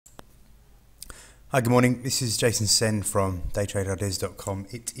Hi, good morning. This is Jason Sen from daytradeideas.com.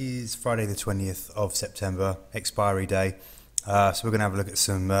 It is Friday the 20th of September, expiry day. So we're going to have a look at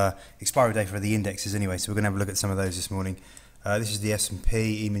some expiry day for the indexes anyway, so we're going to have a look at some of those this morning. This is the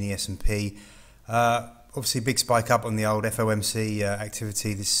S&P, E-mini S&P. Obviously big spike up on the old FOMC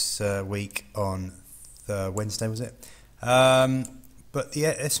activity this week on Wednesday, was it? But the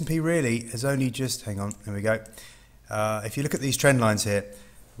S&P really has only just, hang on, there we go. If you look at these trend lines here,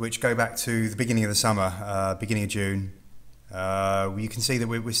 which go back to the beginning of the summer, beginning of June, you can see that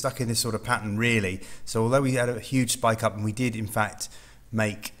we're stuck in this sort of pattern really. So although we had a huge spike up and we did in fact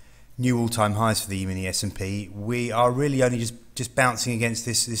make new all-time highs for the E-mini S&P, we are really only just bouncing against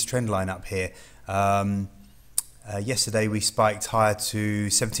this trend line up here. Yesterday we spiked higher to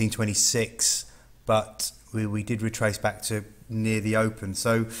 1726, but we did retrace back to near the open.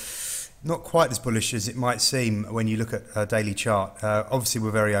 So not quite as bullish as it might seem when you look at a daily chart. Obviously we're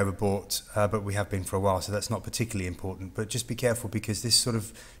very overbought, but we have been for a while, so that's not particularly important. But just be careful, because this sort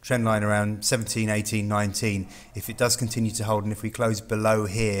of trend line around 17, 18, 19, if it does continue to hold, and if we close below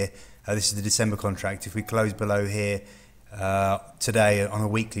here, this is the December contract, if we close below here today on a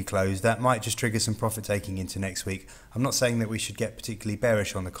weekly close, that might just trigger some profit taking into next week. I'm not saying that we should get particularly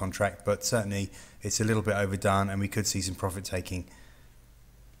bearish on the contract, but certainly it's a little bit overdone and we could see some profit taking.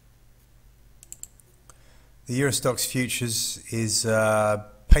 The Eurostoxx futures is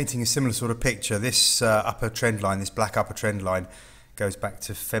painting a similar sort of picture. This upper trend line, this black upper trend line, goes back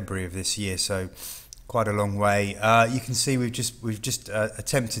to February of this year, so quite a long way. You can see we've just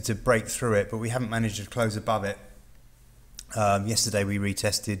attempted to break through it, but we haven't managed to close above it. Yesterday we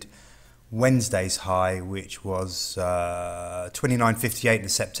retested Wednesday's high, which was 29.58 in the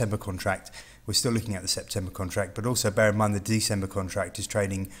September contract. We're still looking at the September contract, but also bear in mind the December contract is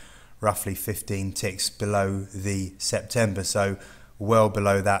trading roughly 15 ticks below the September, so well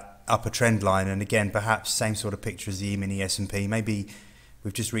below that upper trend line. And again, perhaps same sort of picture as the E-mini S&P. Maybe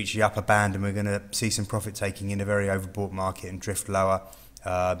we've just reached the upper band and we're going to see some profit taking in a very overbought market and drift lower.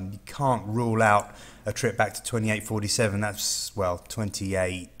 You can't rule out a trip back to 28.47. That's, well,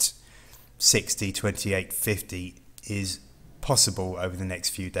 28.60, 28.50 is possible over the next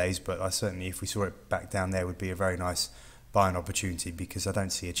few days, but I certainly, if we saw it back down there, would be a very nice buying opportunity, because I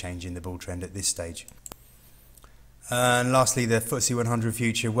don't see a change in the bull trend at this stage. And lastly, the FTSE 100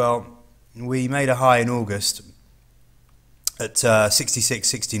 future. Well, we made a high in August at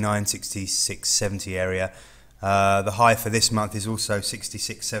 66.69, 66.70 area. The high for this month is also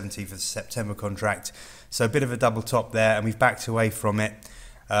 66.70 for the September contract, so a bit of a double top there, and we've backed away from it.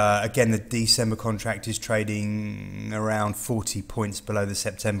 Again, the December contract is trading around 40 points below the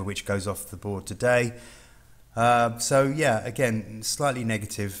September, which goes off the board today. So yeah, again, slightly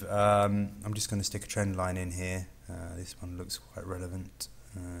negative. I'm just going to stick a trend line in here. This one looks quite relevant.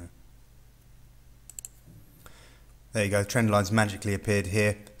 There you go, trend lines magically appeared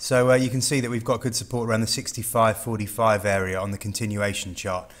here. So you can see that we've got good support around the 65.45 area on the continuation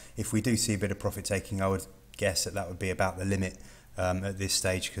chart. If we do see a bit of profit taking, I would guess that would be about the limit at this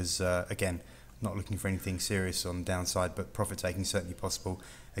stage, because again, not looking for anything serious on the downside, but profit taking certainly possible.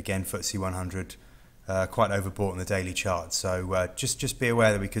 Again, FTSE 100 quite overbought on the daily chart, so just be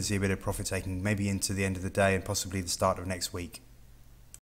aware that we could see a bit of profit taking maybe into the end of the day and possibly the start of next week.